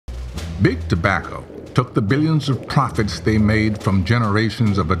Big Tobacco took the billions of profits they made from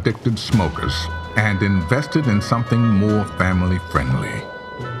generations of addicted smokers and invested in something more family-friendly.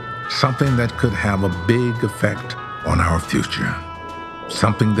 Something that could have a big effect on our future.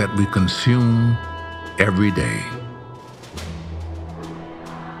 Something that we consume every day.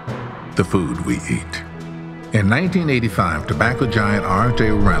 The food we eat. In 1985, tobacco giant R.J.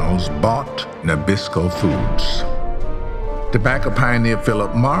 Reynolds bought Nabisco Foods. Tobacco pioneer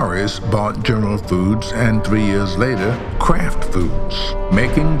Philip Morris bought General Foods and 3 years later, Kraft Foods,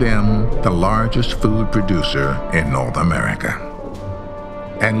 making them the largest food producer in North America.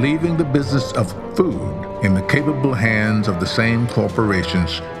 And leaving the business of food in the capable hands of the same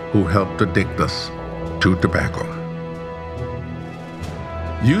corporations who helped addict us to tobacco.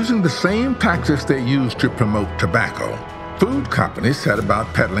 Using the same tactics they used to promote tobacco, food companies set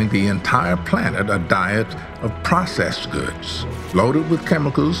about peddling the entire planet a diet of processed goods, loaded with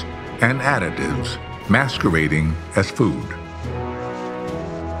chemicals and additives, masquerading as food.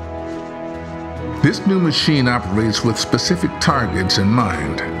 This new machine operates with specific targets in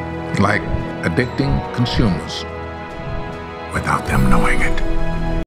mind, like addicting consumers, without them knowing it.